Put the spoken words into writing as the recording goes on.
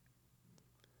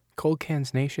Cold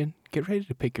Cans Nation, get ready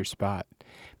to pick your spot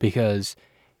because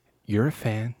you're a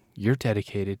fan, you're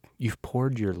dedicated, you've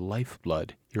poured your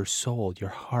lifeblood, your soul, your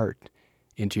heart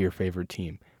into your favorite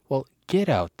team. Well, get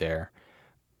out there,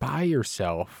 buy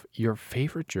yourself your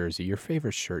favorite jersey, your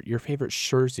favorite shirt, your favorite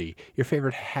jersey, your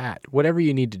favorite hat, whatever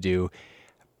you need to do,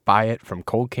 buy it from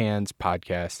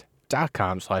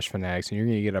coldcanspodcast.com/fanatics, and you're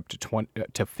going to get up to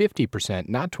 50%,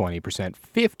 not 20%,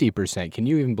 50%. Can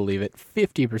you even believe it?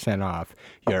 50% off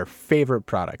your favorite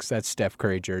products. That's Steph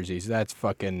Curry jerseys. That's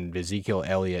fucking Ezekiel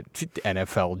Elliott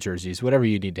NFL jerseys. Whatever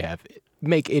you need to have.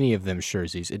 Make any of them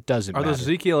jerseys. It doesn't matter. Are those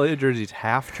Ezekiel Elliott jerseys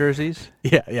half jerseys?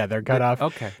 Yeah, they're cut off.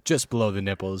 Okay. Just below the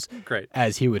nipples. Great.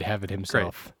 As he would have it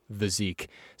himself, the Zeke.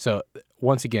 So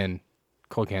once again,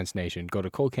 Cold Cans Nation, go to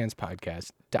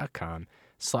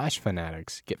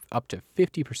coldcanspodcast.com/fanatics. Get up to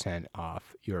 50%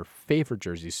 off your favorite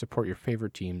jerseys. Support your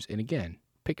favorite teams. And again,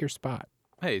 pick your spot.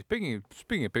 Hey, speaking of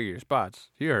picking your spots,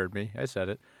 you heard me. I said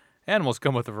it. Animals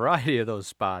come with a variety of those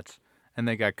spots. And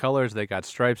they got colors, they got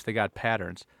stripes, they got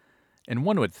patterns. And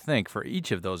one would think for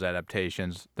each of those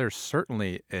adaptations, there's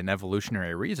certainly an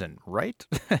evolutionary reason, right?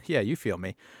 Yeah, you feel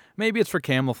me. Maybe it's for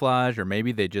camouflage, or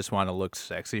maybe they just want to look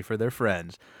sexy for their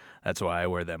friends. That's why I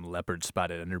wear them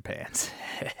leopard-spotted underpants.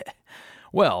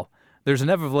 Well, there's an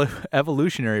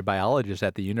evolutionary biologist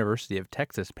at the University of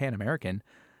Texas Pan American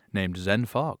named Zen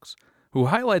Falks, who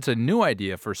highlights a new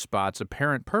idea for spots'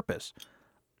 apparent purpose,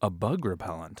 a bug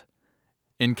repellent.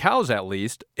 In cows, at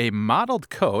least, a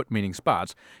mottled coat, meaning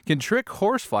spots, can trick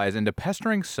horseflies into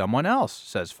pestering someone else,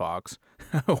 says Fox.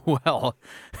 Well,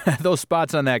 those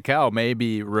spots on that cow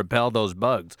maybe repel those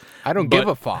bugs. I don't give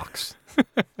a fox.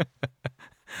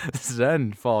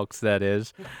 Zen, folks, that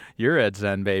is. You're at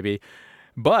Zen, baby.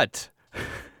 But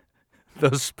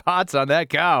those spots on that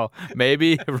cow may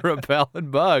be repelling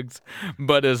bugs,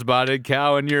 but a spotted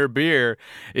cow in your beer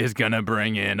is going to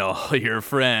bring in all your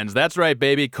friends. That's right,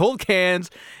 baby. Cold Cans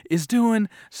is doing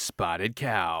Spotted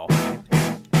Cow.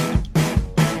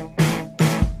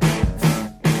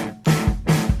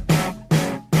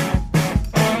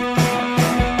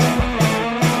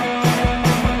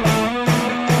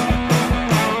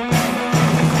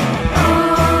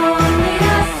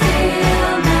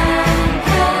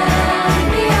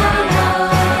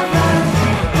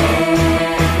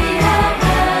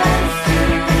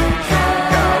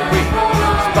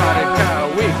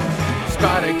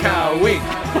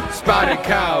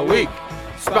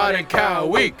 Spotted Cow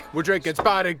Week. We're drinking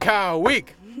Spotted Cow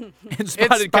Week. And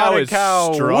Spotted Cow is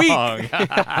strong.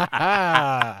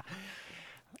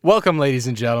 Welcome, ladies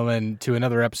and gentlemen, to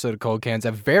another episode of Cold Cans,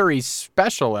 a very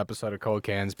special episode of Cold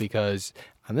Cans, because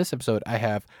on this episode I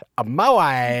have my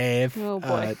wife,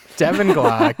 Devin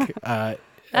Glock.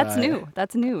 That's new.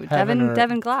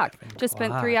 Devin Glock. Just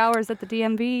spent 3 hours at the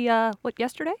DMV,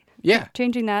 yesterday? Yeah.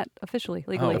 Changing that officially,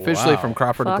 legally. Officially wow. from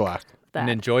Crawford to Glock. An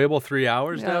enjoyable 3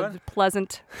 hours, Devin?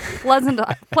 Pleasant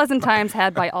times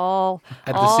had by all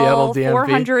at the Seattle DMV.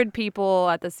 400 people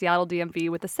at the Seattle DMV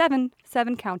with the seven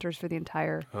counters for the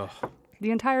entire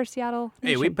Seattle Hey,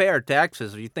 nation. we pay our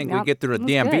taxes. You think we get through the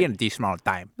DMV good. in a decent amount of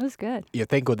time? It was good. You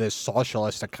think with this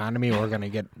socialist economy we're going to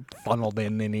get funneled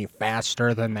in any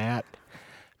faster than that?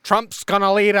 Trump's going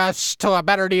to lead us to a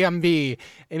better DMV.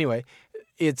 Anyway,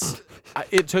 it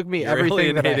took me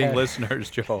everything that I had. Listeners,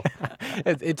 Joe.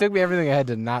 It took me everything I had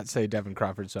to not say Devin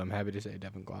Crawford, so I'm happy to say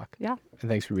Devin Glock. Yeah. And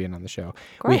thanks for being on the show.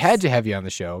 course. We had to have you on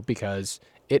the show because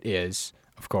it is,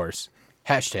 of course,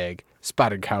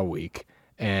 #Spotted Cow Week.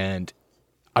 And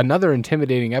another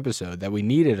intimidating episode that we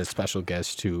needed a special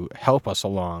guest to help us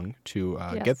along to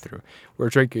get through. We're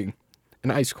drinking an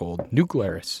ice cold New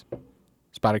Glarus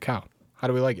Spotted Cow. How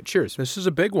do we like it? Cheers. This is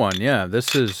a big one, yeah.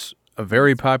 This is a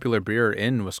very popular beer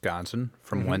in Wisconsin,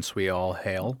 from whence we all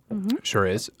hail. Mm-hmm. Sure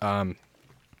is.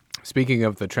 Speaking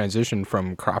of the transition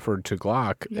from Crawford to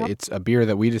Glock, it's a beer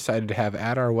that we decided to have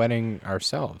at our wedding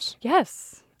ourselves.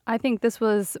 Yes. I think this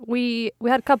was, we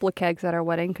had a couple of kegs at our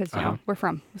wedding because, we're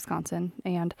from Wisconsin.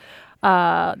 And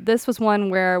this was one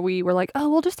where we were like, oh,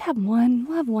 we'll just have one.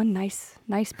 We'll have one nice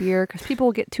beer because people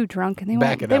will get too drunk and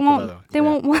they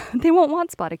won't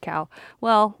want Spotted Cow.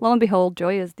 Well, lo and behold,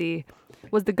 Joey was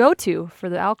the go-to for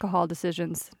the alcohol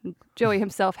decisions. Joey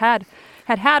himself had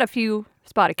a few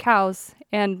Spotted Cows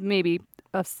and maybe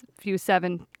a few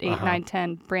 7, 8, 9,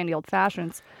 10 brandy old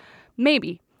fashions.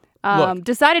 Maybe.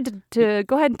 Decided to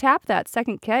go ahead and tap that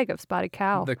second keg of Spotted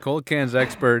Cow. The Cold Cans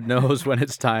expert knows when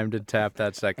it's time to tap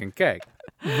that second keg.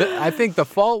 I think the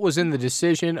fault was in the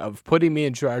decision of putting me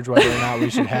in charge whether or not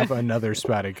we should have another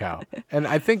Spotted Cow. And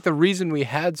I think the reason we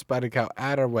had Spotted Cow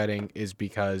at our wedding is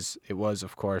because it was,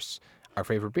 of course, our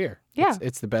favorite beer. Yeah.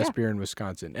 It's the best beer in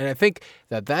Wisconsin. And I think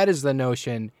that is the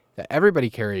notion that everybody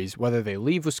carries, whether they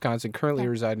leave Wisconsin, currently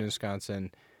reside in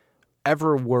Wisconsin,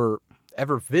 ever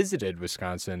visited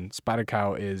Wisconsin. Spotted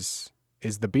Cow is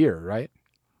the beer, right?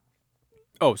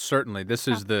 Oh, certainly. This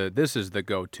is the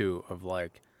go-to of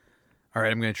like, all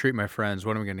right, I'm going to treat my friends.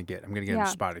 What am I going to get? I'm going to get them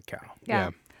Spotted Cow.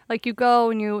 Yeah. Like you go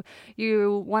and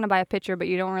you want to buy a pitcher, but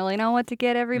you don't really know what to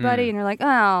get everybody, and you're like,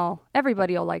 oh,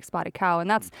 everybody will like Spotted Cow, and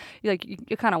that's like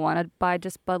you kind of want to buy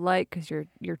just Bud Light because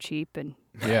you're cheap and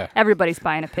everybody's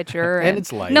buying a pitcher, and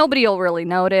it's light. Nobody will really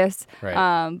notice.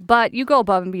 Right. But you go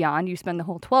above and beyond. You spend the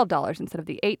whole $12 instead of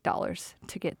the $8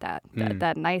 to get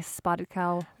that nice Spotted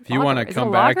Cow. If you want to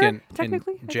come back and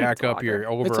jack up lager. your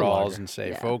overalls and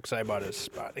say, folks, I bought a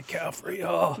Spotted Cow for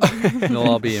y'all, they'll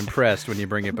all be impressed when you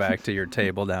bring it back to your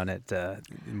table down at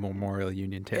Memorial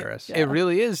Union Terrace. It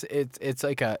really is. It's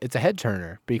like a head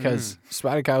turner because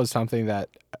Spotted Cow is something that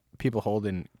people hold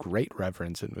in great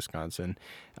reverence in Wisconsin.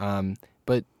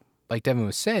 But like Devin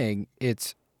was saying,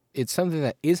 it's something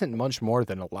that isn't much more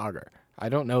than a lager. I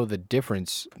don't know the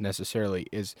difference necessarily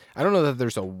I don't know that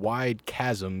there's a wide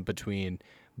chasm between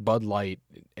Bud Light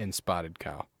and Spotted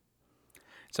Cow.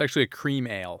 It's actually a cream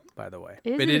ale, by the way.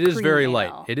 Is but it it a is cream very ale?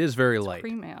 light. It is very It's light.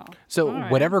 cream ale. So All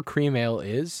right. whatever cream ale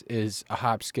is a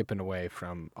hop skipping away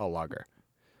from a lager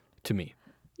to me.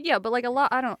 Yeah, but like a lot,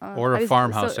 I don't. Or a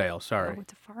farmhouse ale, sorry. Oh,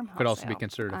 it's a farmhouse. Could also be ale.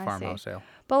 considered a I farmhouse see. ale.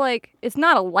 But like, it's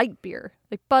not a light beer.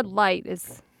 Like Bud Light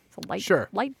is it's a light, Sure.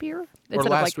 light beer. Or Instead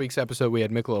of, last like, week's episode, we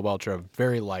had Michelob Ultra,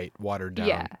 very light, watered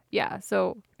down. Yeah.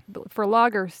 So for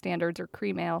lager standards or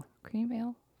cream ale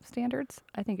standards,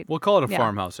 I think it. We'll call it a yeah.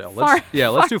 farmhouse ale.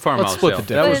 Let's do farmhouse Let's split ale.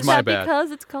 the That But was is my that bad. because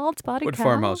it's called Spotted What Cow?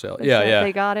 farmhouse ale? Is Yeah, that yeah.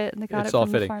 They got it, and they got It's it all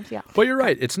from fitting. the farms. Yeah. But you're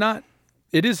right.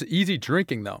 It is easy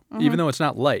drinking though, even though it's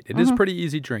not light. It is pretty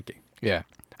easy drinking. Yeah.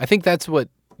 I think that's what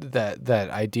that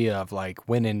idea of like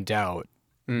when in doubt,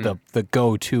 the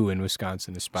go-to in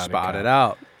Wisconsin is Spotted Cow. Spot it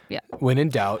out. Yeah. When in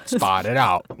doubt, spot it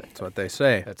out. That's what they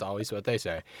say. That's always what they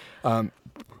say.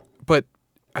 But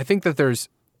I think that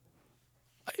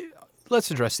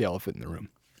let's address the elephant in the room,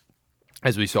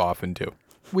 as we so often do.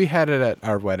 We had it at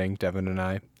our wedding, Devin and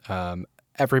I.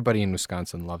 Everybody in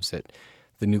Wisconsin loves it.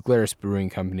 The New Glarus Brewing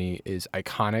Company is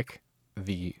iconic.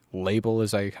 The label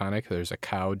is iconic. There's a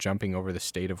cow jumping over the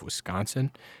state of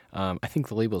Wisconsin. I think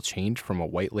the label changed from a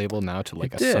white label now to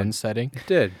like It a did. sun setting. It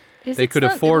did. Is They it could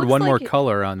sun- it afford looks one more like it-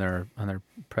 color on their Is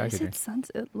packaging. it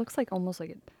sunset? It looks like almost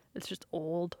like it's just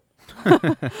old.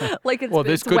 Like it's Well,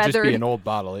 this it's could weathered. just be an old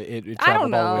bottle. It I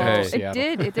don't traveled all the way know. to Hey. Seattle.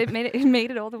 It did. It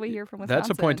made it all the way here from Wisconsin. That's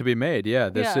a point to be made. Yeah,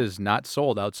 this Yeah. is not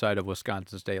sold outside of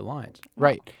Wisconsin state lines.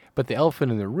 Right. But the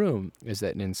elephant in the room is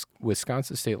that in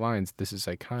Wisconsin state lines, this is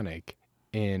iconic.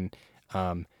 In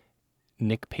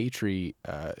Nick Patry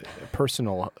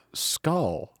personal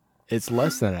skull, it's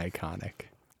less than iconic.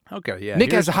 Okay, yeah.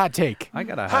 Nick here's- has a hot take. I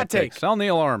got a hot hot take. take. Sound the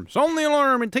alarm. Sound the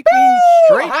alarm and take me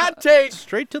straight hot take.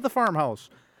 straight to the farmhouse.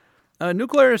 New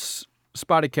Glarus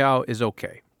Spotted Cow is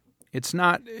okay. It's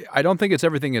not. I don't think it's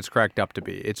everything it's cracked up to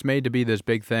be. It's made to be this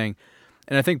big thing,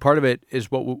 and I think part of it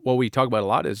is what we talk about a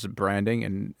lot is branding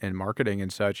and marketing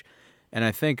and such. And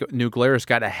I think New Glarus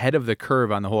got ahead of the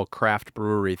curve on the whole craft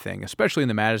brewery thing, especially in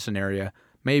the Madison area.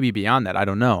 Maybe beyond that, I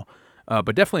don't know,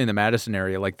 but definitely in the Madison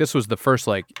area. Like this was the first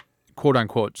like quote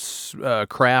unquote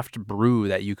craft brew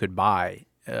that you could buy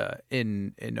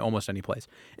in almost any place,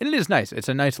 and it is nice. It's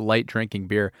a nice light drinking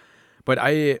beer, but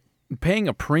paying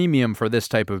a premium for this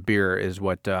type of beer is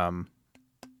what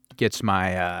gets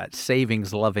my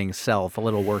savings loving self a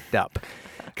little worked up,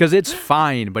 because it's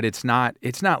fine, but it's not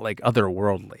like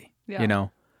otherworldly. Yeah. You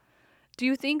know. Do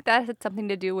you think that had something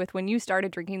to do with when you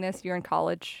started drinking this? You're in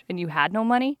college and you had no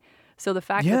money, so the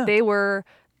fact Yeah. that they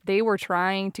were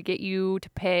trying to get you to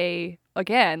pay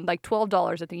again like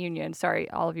 $12 at the Union. Sorry,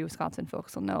 all of you Wisconsin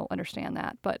folks will understand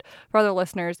that, but for other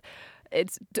listeners,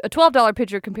 it's a $12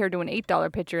 pitcher compared to an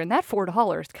 $8 pitcher, and that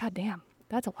 $4, god damn,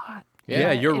 that's a lot.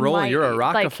 Yeah, you're in rolling. my- You're a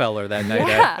like- Rockefeller that night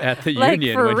Yeah, at the like,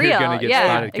 Union for when you're going real. to get Yeah,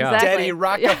 Spotted Cow. exactly. Daddy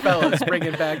Rockefeller's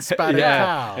bringing back Spotted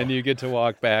Cow. and you get to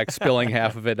walk back, spilling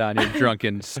half of it on your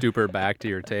drunken stupor back to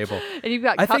your table. And you've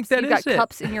got I cups. think that You've got is it.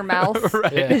 cups in your mouth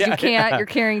Right. because Yeah, you can't. You're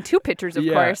carrying two pitchers, of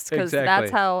Yeah, course, because exactly.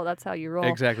 that's how you roll.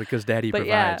 Exactly, because Daddy But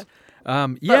yeah. provides.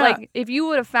 But Yeah, like, if you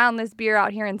would have found this beer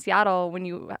out here in Seattle when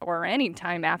you, or any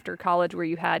time after college where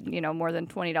you had, more than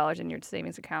 $20 in your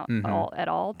savings account at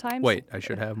all times. wait, I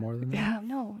should have more than that. Yeah,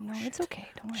 no, it's okay.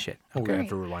 Don't worry. Shit. We're going to have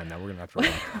to Great. rewind that. We're going to have to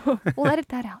rewind. We'll edit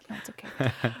that out. No, it's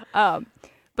okay.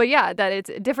 But yeah, that it's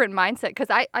a different mindset because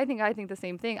I think the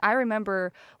same thing. I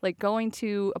remember like going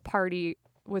to a party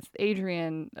with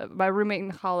Adrian, my roommate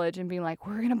in college, and being like,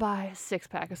 we're gonna buy a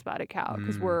 6-pack of Spotted Cow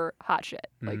because we're hot shit.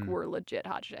 Like we're legit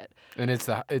hot shit. And it's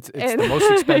the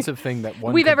most expensive thing that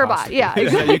one we've could ever bought. possibly Yeah, be.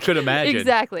 exactly. You could imagine.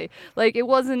 Exactly. Like it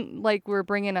wasn't like we're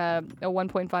bringing a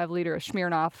 1.5 liter of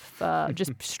Smirnoff,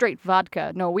 just straight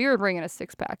vodka. No, we were bringing a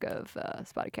 6-pack of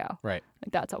Spotted Cow. Right.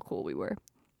 Like that's how cool we were.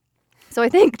 So I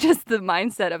think just the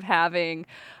mindset of having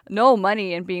no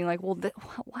money and being like, well,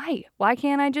 why? Why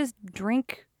can't I just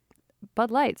drink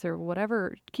Bud Lights or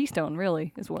whatever? Keystone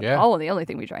really is what the only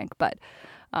thing we drank. But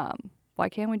why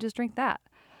can't we just drink that?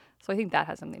 So I think that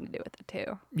has something to do with it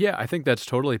too. Yeah, I think that's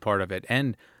totally part of it.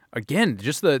 And again,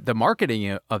 just the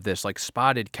marketing of this, like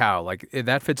Spotted Cow, like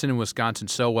that fits in Wisconsin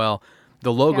so well.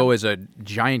 The logo is a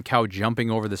giant cow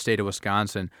jumping over the state of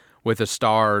Wisconsin with a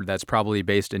star that's probably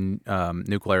based in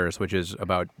New Glarus, which is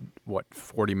about,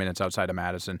 40 minutes outside of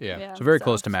Madison. Yeah. So very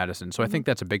close to Madison. So I think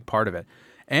that's a big part of it.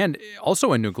 And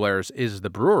also in New Glarus is the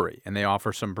brewery, and they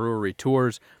offer some brewery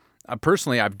tours.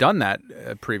 Personally, I've done that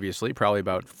previously, probably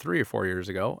about 3 or 4 years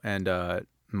ago, and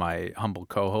my humble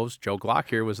co-host, Joe Glock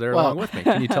here, was there along with me.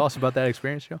 Can you tell us about that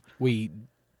experience, Joe? We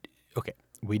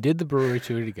did the brewery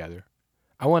tour together.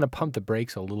 I want to pump the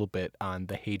brakes a little bit on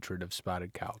the hatred of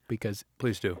Spotted Cow because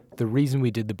Please do. the reason we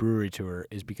did the brewery tour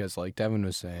is because, like Devin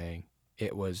was saying,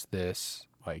 it was this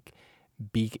like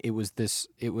it was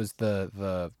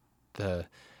the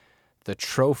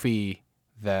trophy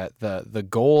that the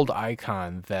gold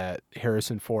icon that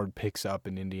Harrison Ford picks up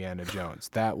in Indiana Jones.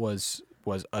 That was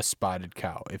a Spotted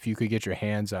Cow. If you could get your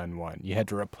hands on one, you had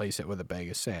to replace it with a bag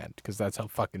of sand because that's how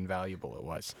fucking valuable it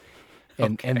was.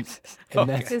 And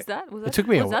that's, Is that was that, it took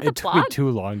me was that the it took me plot? too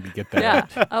long to get that.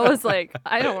 Yeah, I was like,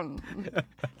 I don't.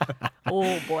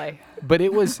 Oh boy. But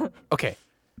it was okay.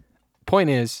 Point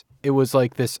is, it was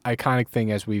like this iconic thing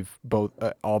as we've both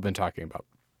all been talking about.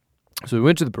 So we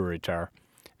went to the brewery tour.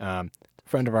 A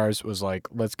friend of ours was like,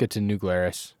 "Let's get to New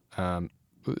Glarus.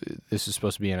 This is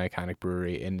supposed to be an iconic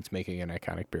brewery, and it's making an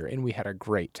iconic beer." And we had a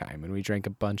great time, and we drank a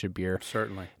bunch of beer.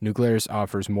 Certainly. New Glarus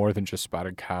offers more than just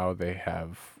Spotted Cow. They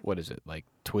have like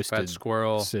Twisted Fat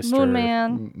Squirrel, Sister, Moon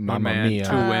Man. Mamma Man, Mia.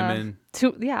 Two Women.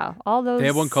 All those. They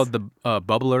have one called the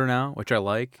Bubbler now, which I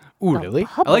like. Ooh, really?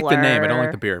 I like the name. I don't like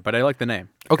Bubbler. the beer, but I like the name.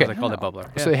 Okay. 'Cause I called it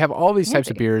Bubbler. So they have all these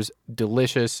types of Maybe. beers,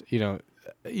 delicious.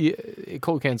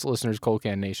 Cold Can's listeners, Cold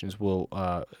Can Nations will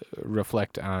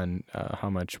reflect on how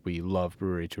much we love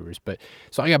brewery tours. But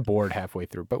so I got bored halfway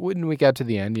through. But when we got to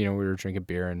the end, we were drinking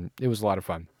beer and it was a lot of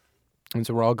fun. And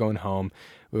so we're all going home.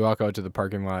 We walk out to the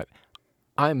parking lot.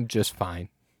 I'm just fine.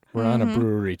 We're on a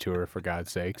brewery tour, for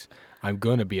God's sakes. I'm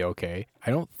gonna be okay.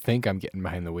 I don't think I'm getting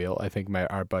behind the wheel. I think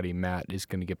our buddy Matt is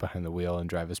gonna get behind the wheel and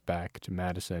drive us back to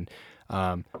Madison.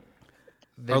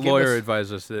 Our lawyer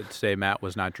advised us that say Matt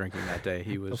was not drinking that day.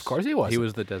 He was. Of course he wasn't. He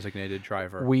was the designated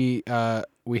driver. We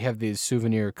have these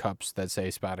souvenir cups that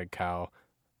say Spotted Cow.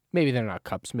 Maybe they're not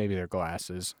cups. Maybe they're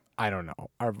glasses. I don't know.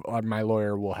 My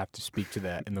lawyer will have to speak to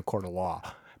that in the court of law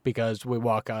because we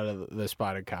walk out of the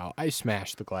Spotted Cow. I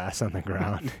smash the glass on the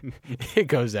ground. It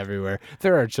goes everywhere.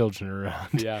 There are children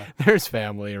around. Yeah. There's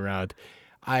family around.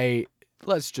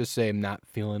 Let's just say I'm not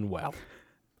feeling well.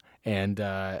 And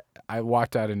I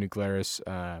walked out of New Glarus,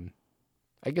 I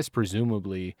guess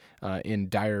presumably in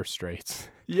dire straits.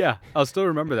 Yeah, I'll still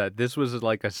remember that. This was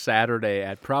like a Saturday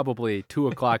at probably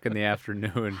 2:00 in the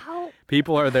afternoon. How?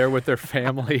 People are there with their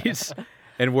families,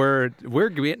 and we're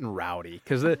getting rowdy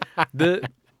because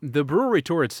the brewery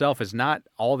tour itself is not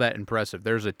all that impressive.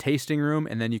 There's a tasting room,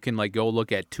 and then you can go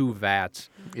look at 2 vats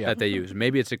that they use.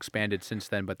 Maybe it's expanded since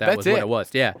then, but that was what it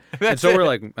was. Yeah. And so we're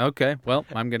like, okay, well,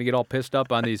 I'm going to get all pissed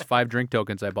up on these 5 drink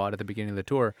tokens I bought at the beginning of the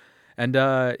tour. And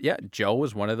Joe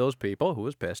was one of those people who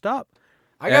was pissed up.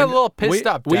 I got a little pissed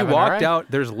up, We Devin, walked all right?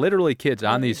 out. There's literally kids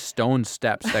on these stone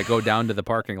steps that go down to the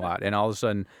parking lot. And all of a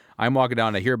sudden, I'm walking down,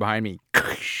 and I hear behind me,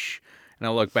 and I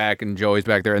look back, and Joey's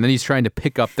back there. And then he's trying to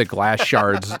pick up the glass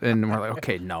shards. And we're like,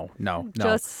 okay, no.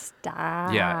 Just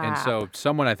stop. Yeah, and so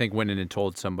someone, I think, went in and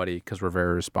told somebody, because we're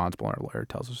very responsible, and our lawyer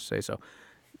tells us to say so.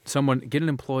 Someone, get an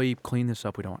employee, clean this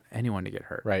up. We don't want anyone to get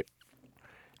hurt. Right.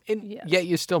 And Yes. yet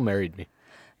you still married me.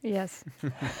 Yes.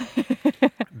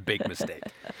 Big mistake.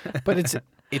 But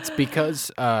it's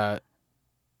because I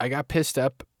got pissed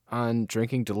up on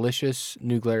drinking delicious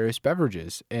New Glarus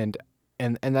beverages, and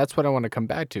that's what I want to come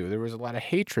back to. There was a lot of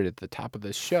hatred at the top of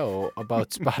this show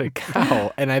about Spotted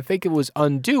Cow, and I think it was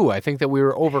undue. I think that we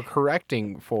were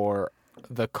overcorrecting for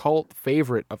the cult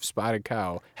favorite of Spotted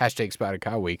Cow, hashtag Spotted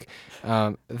Cow Week,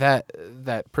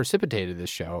 that precipitated this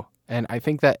show, and I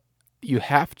think that you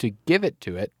have to give it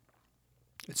to it.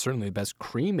 It's certainly the best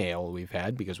cream ale we've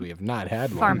had because we have not had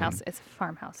one. Farmhouse. It's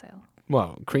farmhouse ale.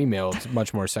 Well, cream ale is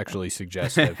much more sexually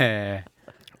suggestive.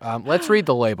 Let's read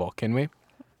the label, can we?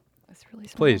 It's really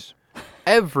small. Please.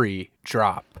 Every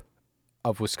drop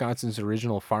of Wisconsin's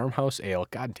original farmhouse ale,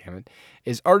 god damn it,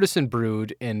 is artisan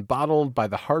brewed and bottled by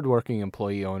the hardworking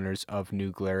employee owners of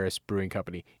New Glarus Brewing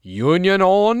Company. Union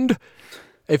owned.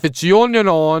 If it's union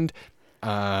owned,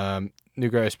 New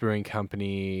Glarus Brewing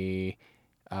Company,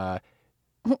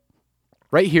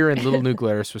 right here in Little New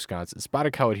Glarus, Wisconsin.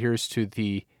 Spotted Cow adheres to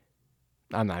the,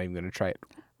 I'm not even going to try it,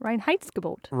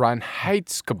 Reinheitsgebot. Well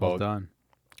Reinheitsgebot done.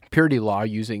 purity law,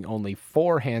 using only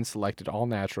 4 hand-selected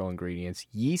all-natural ingredients: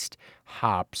 yeast,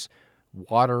 hops,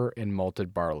 water, and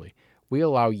malted barley. We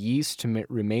allow yeast to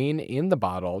remain in the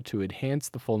bottle to enhance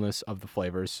the fullness of the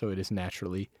flavors so it is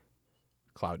naturally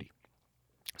cloudy.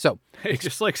 So, Hey,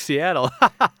 just like Seattle.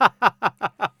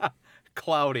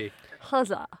 Cloudy.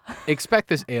 Huzzah. expect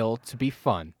this ale to be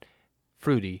fun,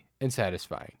 fruity, and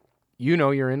satisfying. You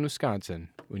know you're in Wisconsin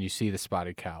when you see the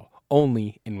Spotted Cow.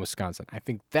 Only in Wisconsin. I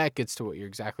think that gets to what you're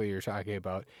talking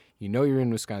about. You know you're in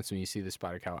Wisconsin when you see the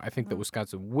Spotted Cow. I think that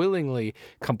Wisconsin willingly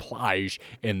complies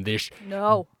in this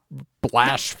No.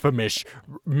 blasphemous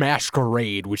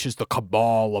masquerade, which is the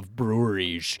cabal of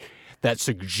breweries that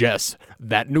suggests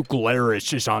that New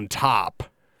Glarus is on top.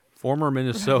 Former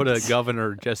Minnesota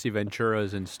Governor Jesse Ventura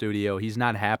is in studio. He's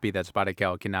not happy that Spotted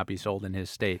Cow cannot be sold in his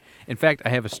state. In fact, I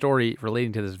have a story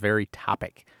relating to this very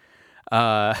topic.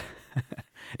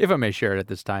 If I may share it at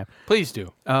this time. Please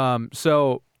do.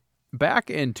 So back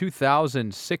in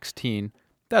 2016,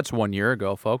 that's 1 year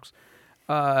ago, folks,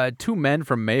 2 men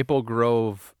from Maple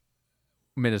Grove,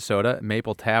 Minnesota,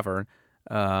 Maple Tavern,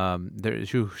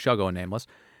 who shall go nameless,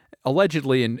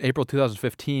 allegedly in April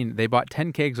 2015, they bought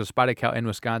 10 kegs of Spotted Cow in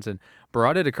Wisconsin,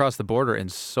 brought it across the border,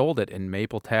 and sold it in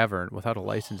Maple Tavern without a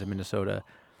license in Minnesota.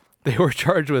 They were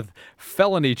charged with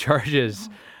felony charges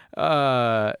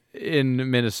in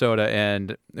Minnesota,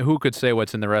 and who could say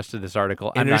what's in the rest of this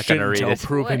article? I'm not going to read until it.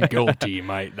 proven guilty,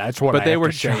 mate. That's what But I they have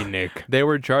were to say, char- Nick. They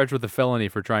were charged with a felony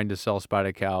for trying to sell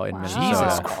Spotted Cow in Wow. Minnesota.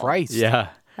 Jesus Christ. Yeah.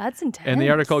 That's intense. And the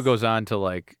article goes on to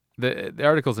like, the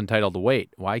article's entitled,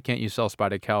 "Wait, why can't you sell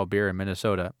Spotted Cow beer in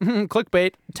Minnesota?"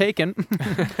 Clickbait, taken.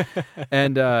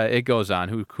 And it goes on.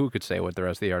 Who could say what the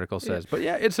rest of the article says? But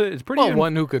yeah, it's pretty. Well,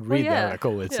 one who could read yeah. the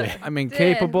article would say. I mean,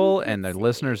 capable, and the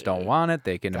listeners don't want it.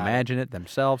 They can imagine it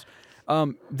themselves.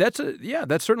 That's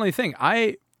certainly a thing.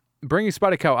 Bringing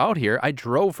Spotted Cow out here, I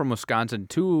drove from Wisconsin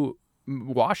to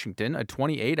Washington, a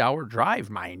 28-hour drive,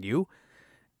 mind you,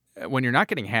 when you're not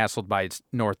getting hassled by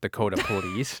North Dakota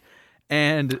police.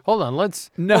 And Hold on,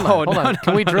 let's. No, hold on. no,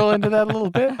 Can we drill into that a little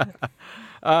bit?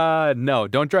 no,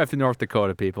 don't drive to North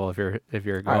Dakota, people. If you're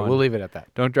going, All right, we'll leave it at that.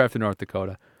 don't drive to North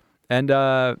Dakota. And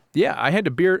I had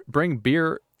to bring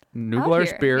beer, New Out Glarus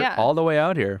here, beer, yeah. all the way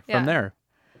out here Yeah. from there,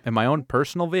 in my own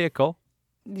personal vehicle.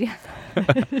 Yeah.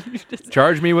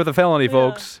 Charge me with a felony,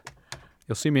 folks.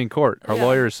 You'll see me in court. Our Yeah.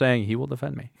 lawyer is saying he will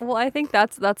defend me. Well, I think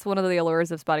that's one of the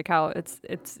allures of Spotted Cow.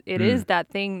 It is that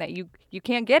thing that you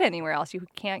can't get anywhere else. You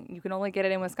can only get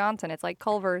it in Wisconsin. It's like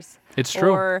Culver's. It's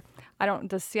true. Or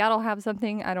does Seattle have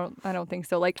something? I don't think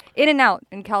so. Like In-N-Out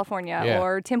in California, Yeah.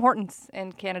 or Tim Hortons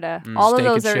in Canada. All of Steak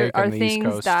and those Shake are on the East things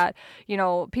Coast. that,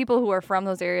 people who are from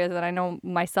those areas, and I know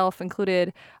myself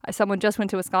included, someone just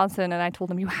went to Wisconsin and I told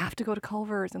them, you have to go to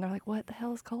Culver's, and they're like, what the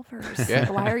hell is Culver's?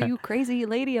 Yeah. Why are you crazy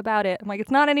lady about it? I'm like,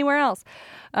 it's not anywhere else.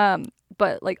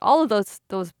 But like all of those,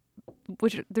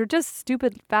 which they're just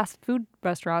stupid fast food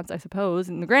restaurants, I suppose,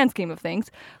 in the grand scheme of things,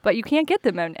 but you can't get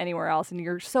them anywhere else, and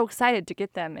you're so excited to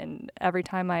get them. And every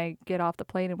time I get off the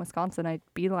plane in Wisconsin, I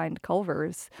beeline to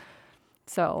Culver's.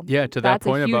 So Yeah, to that that's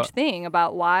point a huge about thing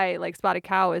about why like Spotted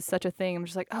Cow is such a thing. I'm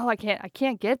just like, oh, I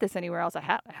can't get this anywhere else.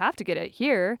 I have to get it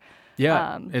here.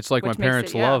 it's like my which makes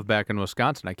parents' it- yeah. love back in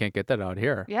Wisconsin. I can't get that out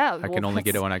here. Yeah, I can well, only get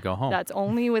it that's- when I go home. That's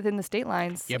only within the state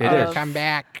lines. You It better is. come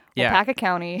back. Yeah. Alpaca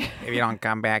County. If you don't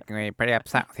come back, I'm going to be pretty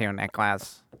upset with you,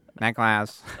 Nicholas.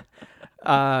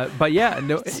 But yeah,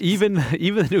 no, even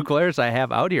the New Glarus I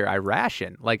have out here, I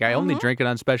ration. Like I only drink it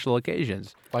on special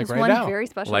occasions. Like It's right one now. very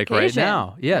special Like right occasion.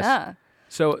 now, yes. Yeah.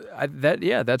 So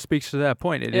that speaks to that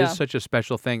point. It is Yeah. such a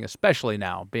special thing, especially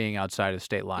now being outside of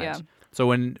state lines. Yeah. So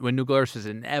when New Glarus is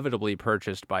inevitably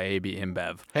purchased by AB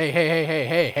InBev,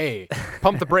 Hey.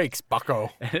 Pump the brakes, bucko.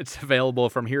 and it's available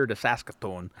from here to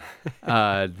Saskatoon,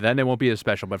 then it won't be as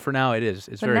special. But for now, it is.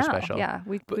 It's But very now, special. yeah,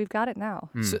 we've got it now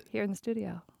So- here in the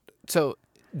studio. So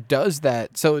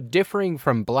differing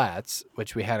from Blatz,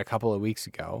 which we had a couple of weeks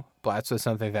ago, Blatz was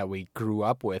something that we grew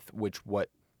up with, which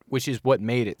is what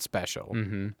made it special.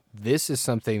 Mm-hmm. This is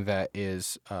something that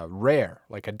is rare,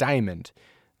 like a diamond,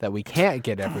 that we can't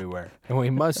get everywhere, and we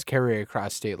must carry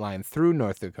across state line through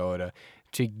North Dakota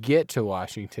to get to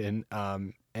Washington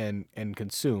and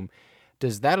consume.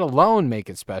 Does that alone make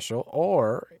it special,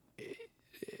 or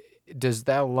does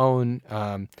that alone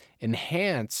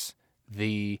enhance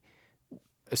the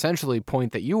essentially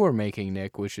point that you were making,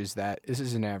 Nick, which is that this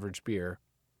is an average beer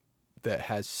that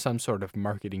has some sort of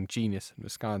marketing genius in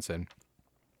Wisconsin,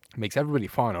 makes everybody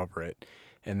fawn over it,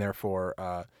 and therefore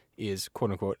is,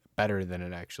 quote-unquote, better than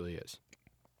it actually is?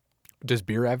 Does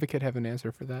Beer Advocate have an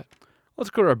answer for that?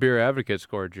 Let's go to our Beer Advocate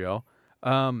score, Joe.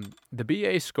 The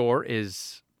BA score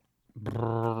is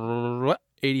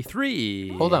 83.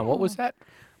 Hold on, what was that?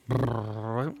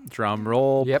 Drum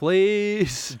roll, Yep.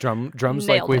 please. Drums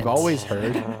like Nailed we've it. always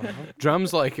heard.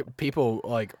 Drums like people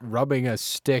like rubbing a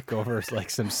stick over like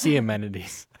some sea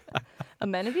amenities.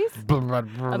 Amenities?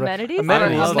 Amenities? Amenities?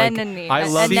 Amenities, Or like- amenities? I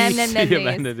love sea Anemones.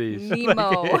 amenities.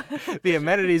 Nemo. The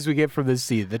amenities we get from the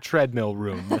sea, the treadmill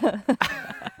room.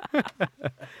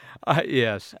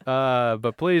 Yes.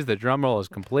 But please, the drum roll is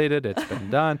completed. It's been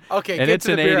done. Okay, and get it's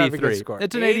to an the Beer Advocate 83. score.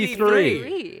 It's an 83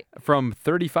 Three. from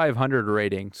 3,500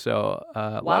 ratings. So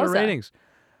a lot of Wowza. ratings.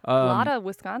 A lot of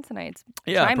Wisconsinites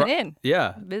yeah, chiming in,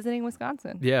 Yeah. visiting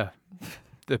Wisconsin. Yeah.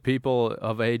 The people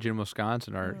of age in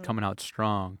Wisconsin are Mm. coming out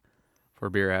strong for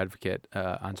Beer Advocate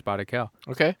on Spotted Cow.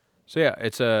 Okay. So yeah,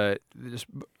 it's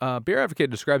Beer Advocate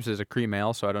describes it as a cream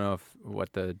ale. So I don't know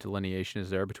what the delineation is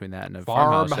there between that and a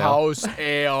farmhouse ale. Farmhouse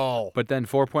ale. But then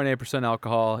 4.8%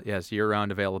 alcohol. Yes,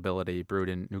 year-round availability. Brewed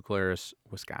in New Glarus,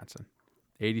 Wisconsin.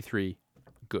 83,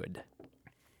 good.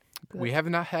 We have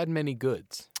not had many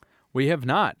goods. We have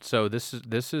not. So this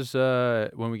is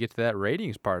when we get to that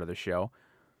ratings part of the show.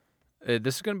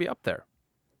 This is going to be up there.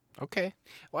 Okay.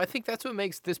 Well, I think that's what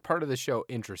makes this part of the show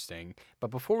interesting.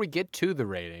 But before we get to the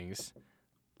ratings,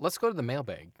 let's go to the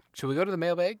mailbag. Should we go to the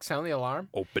mailbag? Sound the alarm?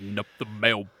 Open up the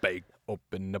mailbag.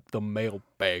 Open up the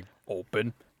mailbag.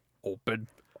 Open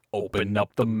Open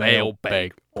up the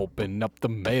mailbag. Open up the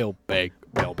mailbag.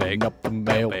 Open up the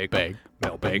mailbag.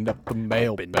 Open up the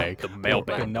mailbag. the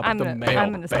mailbag. Open up I'm the gonna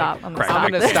mailbag. stop. I'm gonna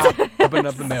I'm gonna stop. stop. Open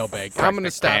up the mailbag. I'm gonna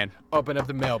the stop. can. Open up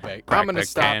the mailbag. Crack I'm gonna the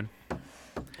stop. can.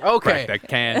 Okay. Crack the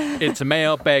can. It's a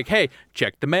mailbag. Hey,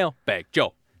 check the mailbag.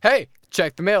 Joe. Hey,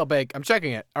 check the mailbag. I'm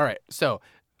checking it. All right. So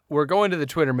we're going to the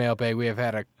Twitter mailbag. We have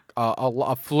had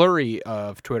a flurry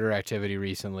of Twitter activity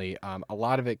recently. A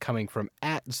lot of it coming from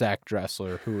 @Zach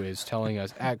Dressler, who is telling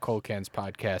us @Cold Cans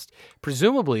Podcast.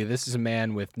 Presumably, this is a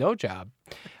man with no job,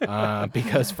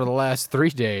 because for the last 3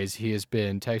 days he has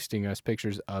been texting us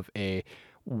pictures of a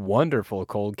wonderful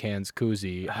Cold Cans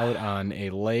koozie out on a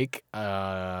lake,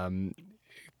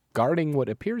 guarding what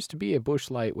appears to be a Busch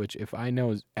Light. Which, if I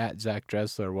know @Zach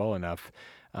Dressler well enough,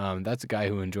 that's a guy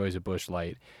who enjoys a Busch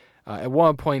Light. At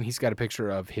one point, he's got a picture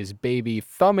of his baby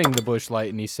thumbing the Busch Light,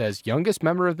 and he says, "Youngest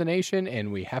member of the nation,"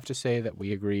 and we have to say that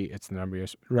we agree it's the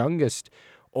youngest.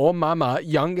 Oh, mama,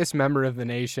 youngest member of the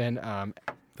nation.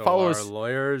 Follow Our us.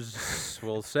 lawyers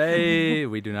will say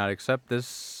we do not accept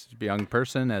this young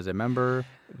person as a member.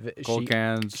 Cold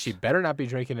Cans. She better not be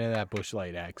drinking any of that Busch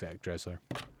Light, Zach Dressler.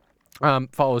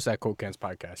 Follow us @Cold Cans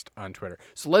Podcast on Twitter.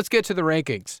 So let's get to the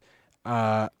rankings.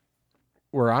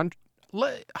 We're on.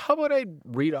 How about I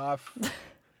read off?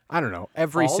 I don't know,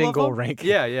 every All of single them? ranking.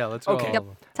 Yeah, let's go. Okay. all Yep. of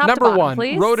them. Top to Number bottom, 1,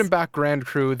 please. Rodenbach Grand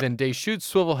Cru, then Deschutes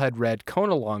Swivelhead Red,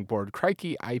 Kona Longboard,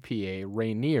 Crikey IPA,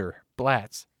 Rainier,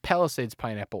 Blatz, Palisades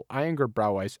Pineapple, Eyinger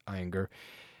Brauweiss, Eyinger,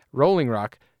 Rolling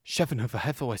Rock, Chefenhofer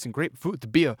Hefeweizen, Grapefruit, the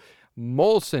Beer,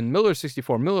 Molson, Miller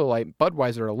 64, Miller Lite,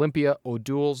 Budweiser, Olympia,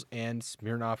 O'Doul's, and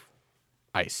Smirnoff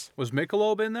Ice. Was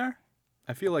Michelob in there?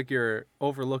 I feel like you're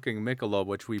overlooking Michelob,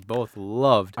 which we both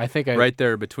loved. I think right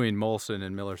there between Molson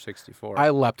and Miller 64. I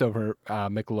leapt over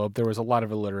Michelob. There was a lot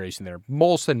of alliteration there.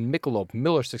 Molson, Michelob,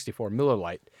 Miller 64, Miller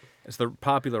Lite. As the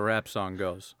popular rap song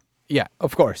goes. Yeah,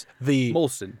 of course. The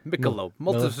Molson, Michelob,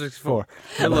 Miller Molson 64,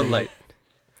 64, Miller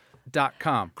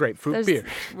Lite.com. grapefruit There's-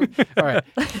 beer. All right.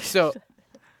 So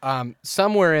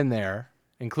somewhere in there,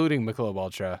 including Michelob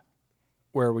Ultra,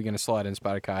 where are we going to slide in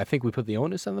Spotted Cow? I think we put the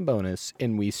onus on the bonus,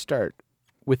 and we start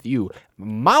with you,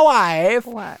 my wife.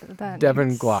 What?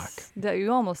 Devin Glock.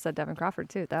 You almost said Devin Crawford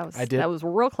too. That was I did? That was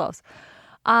real close.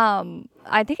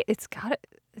 I think it's got it.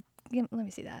 Let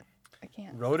me see that. I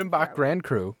can't. Rodenbach Grand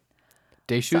Cru.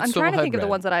 So Deschutes I'm trying to think of the Red.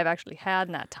 ones that I've actually had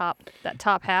in that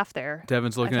top half there.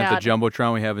 Devin's looking I've at the had-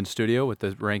 Jumbotron we have in studio with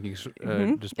the rankings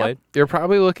displayed. You're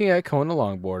probably looking at Kona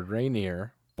Longboard,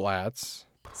 Rainier, Blatz,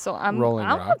 So I'm Rolling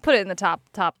gonna Rock. put it in the top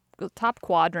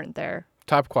quadrant there.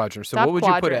 top quadrant. So Top what would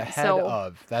you put quadrant, ahead so-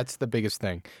 of? That's the biggest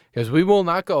thing, because we will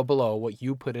not go below what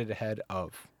you put it ahead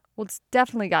of. Well, it's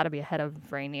definitely got to be ahead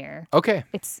of Rainier. Okay.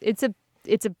 It's a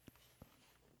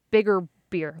bigger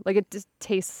beer. Like it just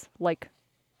tastes like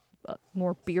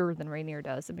more beer than Rainier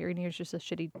does. And Rainier's just a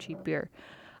shitty cheap beer,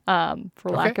 for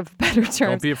lack of better terms.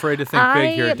 Don't be afraid to think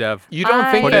big here, Dev. You don't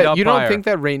think Put it that up you don't higher. think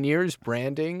that Rainier's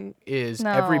branding is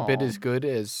every bit No. as good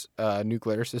as New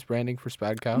Glarus's branding for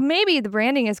Spotted Cow? Maybe the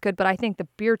branding is good, but I think the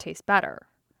beer tastes better.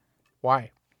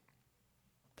 Why?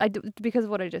 Because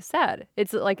of what I just said.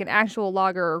 It's like an actual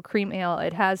lager or cream ale.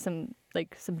 It has some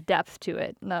depth to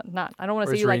it. Not. I don't want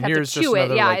to say Whereas you like have to Rainier's just chew it.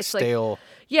 another, Yeah, like, it's stale. like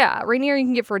yeah. Rainier you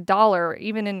can get for $1.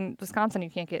 Even in Wisconsin, you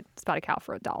can't get Spotted Cow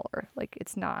for $1. Like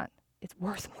it's not. It's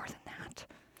worth more than that.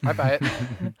 I buy it.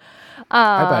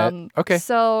 I buy it. Okay.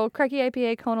 So Crikey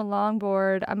IPA Kona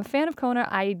Longboard. I'm a fan of Kona.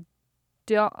 I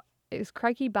don't. Is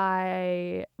Crikey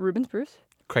by Reuben's Brews?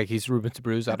 Craigie Reuben's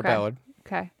Brews out Okay. of Ballard.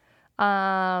 Okay.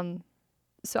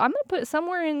 So I'm gonna put it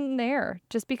somewhere in there,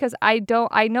 just because I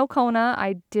know Kona.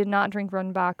 I did not drink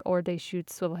Rodenbach or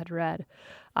Deschutes Swivelhead Red,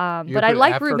 You're but I putting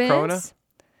like after Reuben's.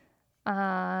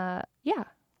 Kona? Yeah.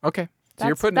 Okay. So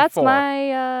you're putting that's it 4.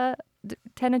 my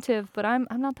tentative, but I'm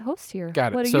not the host here.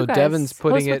 Got it. What are So you guys? Devin's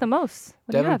putting host with it- the most.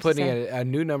 What do you Devin have to putting say? it a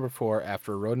new number 4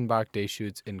 after Rodenbach,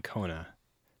 Deschutes, and Kona.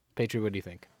 Patriot, what do you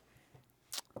think?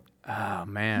 Oh,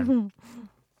 man.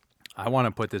 I want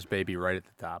to put this baby right at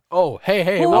the top. Oh,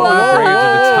 hey. I wanna bring it to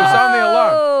the top. Sound the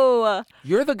alarm. Whoa!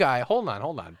 You're the guy. Hold on.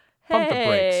 Pump the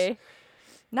brakes. Hey.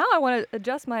 Now I want to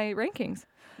adjust my rankings.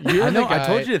 You're I know. the guy. I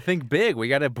told you to think big. We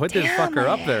got to put this Damn fucker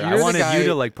up there. You're I the wanted guy- you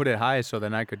to like put it high so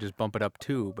then I could just bump it up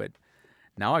too. But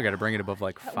now I got to bring it above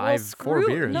like four screw-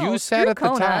 beers. no. You sat screw at the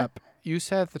Kona. top. You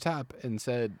sat at the top and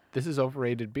said, "This is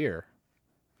overrated beer."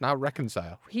 Now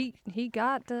reconcile. He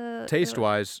got the Taste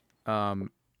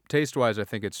wise, I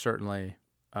think it's certainly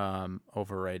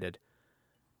overrated.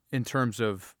 In terms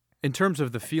of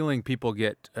the feeling people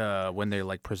get when they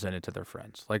like present it to their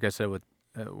friends. Like I said with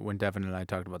when Devin and I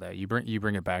talked about that, you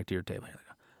bring it back to your table. You're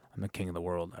like, I'm the king of the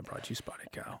world. I brought you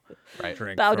Spotted Cow. Right.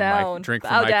 Drink Bow from down. drink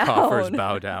Bow from my coffers. down.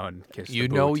 Bow down. Kiss You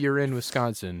the know boot. you're in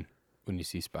Wisconsin when you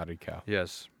see Spotted Cow.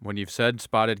 Yes. When you've said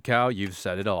Spotted Cow, you've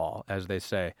said it all, as they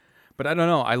say. But I don't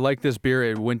know. I like this beer.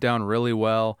 It went down really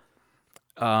well.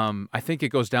 I think it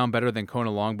goes down better than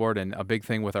Kona Longboard. And a big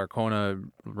thing with our Kona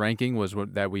ranking was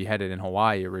that we had it in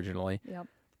Hawaii originally. Yep.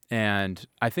 And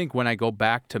I think when I go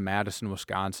back to Madison,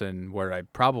 Wisconsin, where I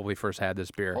probably first had this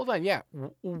beer, Hold on. Yeah.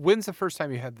 When's the first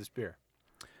time you had this beer?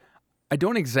 I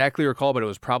don't exactly recall, but it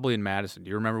was probably in Madison. Do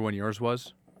you remember when yours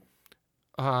was?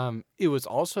 It was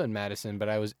also in Madison, but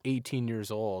I was 18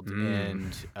 years old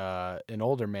and an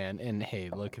older man. And hey,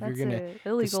 look, if That's you're gonna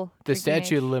illegal. the drinking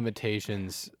statute age. of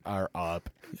limitations are up.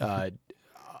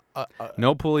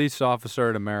 No police officer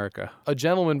in America. A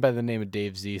gentleman by the name of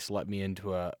Dave Zeese let me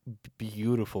into a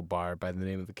beautiful bar by the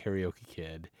name of the Karaoke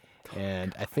Kid.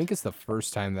 And I think it's the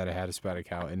first time that I had a Spotted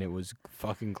Cow, and it was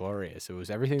fucking glorious. It was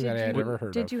everything that I had ever heard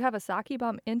of. Did you have a sake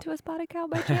bomb into a Spotted Cow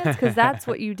by chance? Because that's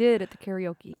what you did at the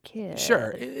Karaoke Kid.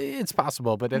 Sure, it's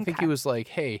possible, but I think he Okay. was like,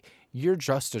 "Hey, you're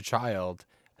just a child.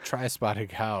 Try a Spotted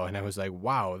Cow," and I was like,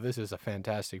 "Wow, this is a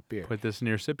fantastic beer." Put this in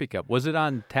your sippy cup. Was it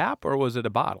on tap or was it a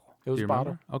bottle? It was Do you a bottle.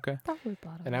 remember? Okay. Probably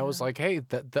bottom. And I was like, "Hey,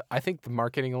 I think the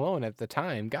marketing alone at the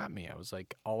time got me." I was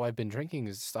like, "All I've been drinking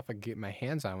is stuff I could get my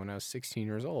hands on when I was 16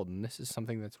 years old, and this is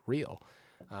something that's real."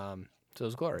 So it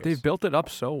was glorious. They've built it up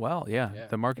so well, yeah. Yeah.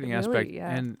 The marketing Really, aspect,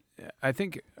 yeah. and I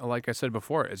think, like I said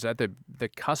before, is at the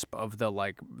cusp of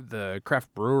the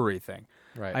craft brewery thing.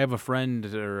 right. I have a friend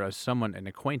or an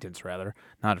acquaintance rather,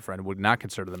 not a friend, would not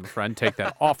consider them a friend. Take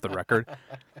that off the record.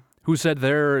 Who said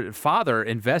their father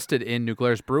invested in New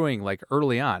Glarus Brewing like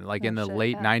early on, like in the shit,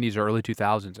 late yeah. 90s or early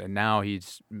 2000s, and now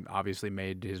he's obviously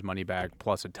made his money back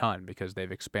plus a ton because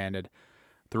they've expanded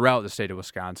throughout the state of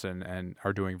Wisconsin and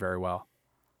are doing very well.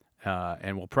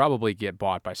 And will probably get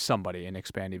bought by somebody and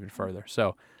expand even further.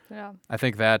 So yeah. I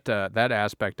think that that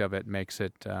aspect of it makes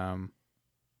it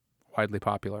widely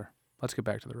popular. Let's get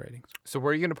back to the ratings. So where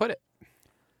are you gonna put it?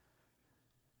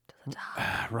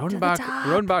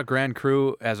 Rodenbach Grand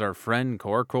Cru, as our friend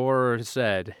Corcor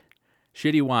said,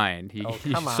 shitty wine. He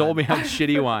come sold me on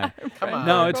shitty wine. Come on.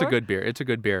 No, it's a good beer. It's a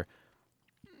good beer.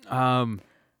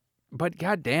 But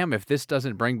goddamn, if this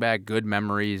doesn't bring back good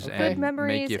memories Okay. Good and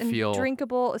memories make you and feel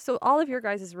drinkable. So all of your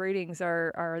guys' ratings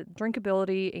are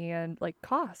drinkability and like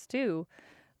cost too.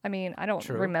 I mean, I don't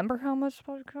True. remember how much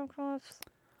Spotted Cow costs.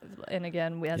 And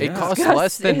again, we had It Yeah. costs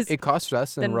less than is-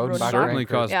 Rodenbach. Rodenbach. certainly Grand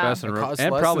Cru. costs Yeah. best It and, costs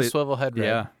and less probably than Swivelhead Red.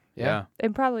 yeah. Yeah.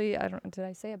 and probably I don't. Did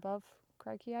I say above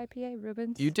Crikey IPA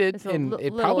Rubens? You did, It's a and it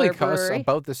littler probably costs brewery.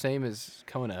 about the same as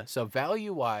Kona. So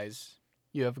value-wise,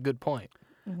 you have a good point.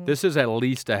 This is at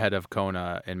least ahead of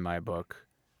Kona in my book,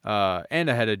 and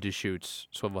ahead of Deschutes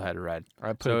Swivelhead Red.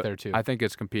 I put So it there too. I think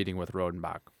it's competing with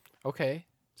Rodenbach. Okay.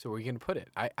 So where are you going to put it?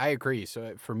 I agree.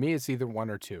 So for me, it's either 1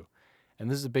 or 2. And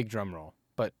this is a big drum roll.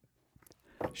 But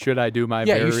Should I do my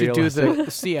yeah, very you should do realistic-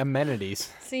 the see amenities.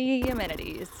 See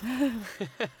amenities.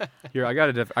 Here, I got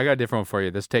a different one for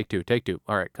you. This take two.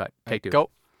 All right, cut. Take 2. Go.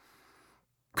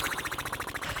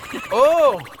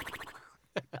 Oh!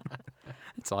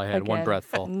 That's all I had. One Again.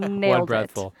 breathful. Nailed One it.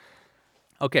 breathful.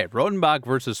 Okay, Rodenbach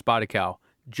versus Spotted Cow.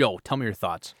 Joe, tell me your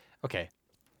thoughts. Okay.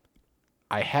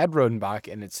 I had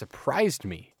Rodenbach, and it surprised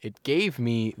me. It gave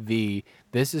me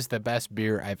this is the best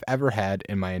beer I've ever had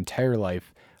in my entire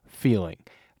life feeling.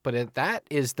 But that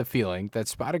is the feeling that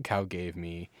Spotted Cow gave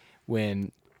me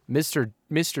when Mr.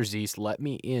 Zeese let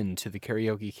me into the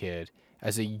Karaoke Kid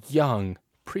as a young,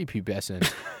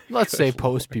 prepubescent, let's say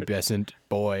post-pubescent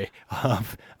boy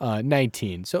of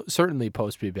 19. So certainly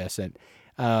post-pubescent.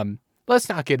 Let's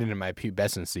not get into my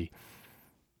pubescency.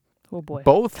 Oh boy.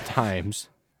 Both times,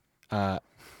 I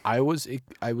was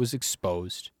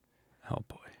exposed Oh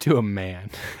boy. to a man.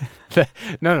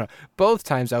 No. Both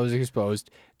times I was exposed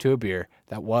to a beer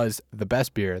that was the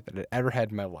best beer that I'd ever had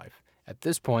in my life. At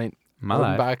this point, My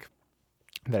life. Rodenbach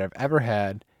that I've ever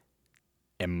had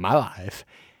in my life.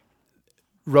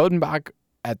 Rodenbach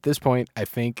at this point, I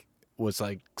think, was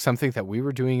like something that we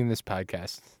were doing in this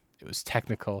podcast. It was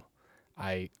technical.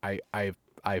 I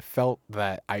felt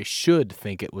that I should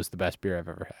think it was the best beer I've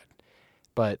ever had.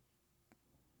 But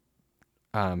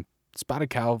Spotted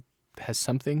Cow has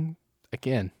something,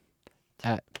 again,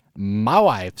 at my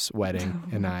wife's wedding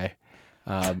and I,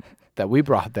 that we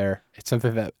brought there. It's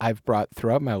something that I've brought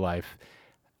throughout my life.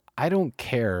 I don't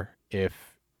care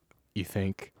if you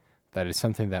think that it's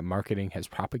something that marketing has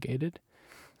propagated.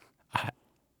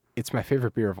 It's my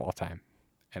favorite beer of all time.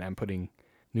 And I'm putting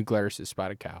New Glarus'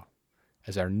 Spotted Cow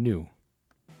as our new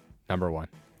number 1.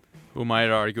 Who might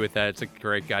argue with that? It's a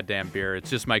great goddamn beer. It's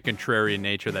just my contrarian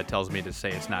nature that tells me to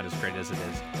say it's not as great as it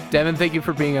is. Devin, thank you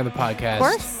for being on the podcast. Of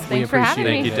course. We Thanks for having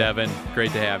appreciate me. Thank you, Devin.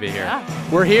 Great to have you here.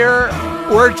 Yeah. We're here.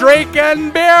 We're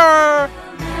drinking beer.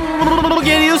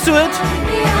 Get used to it.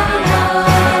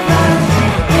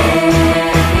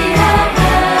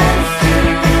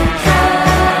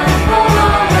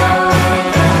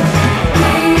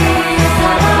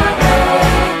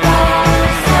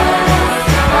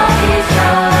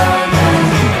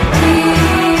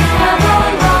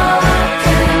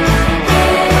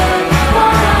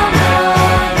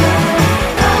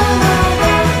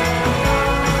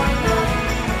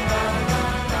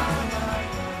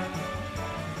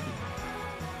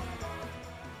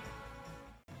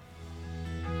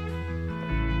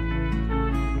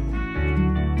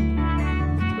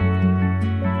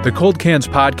 The Cold Cans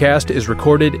podcast is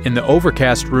recorded in the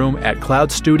Overcast Room at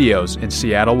Cloud Studios in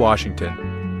Seattle,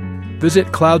 Washington. Visit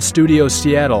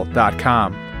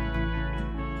cloudstudiosseattle.com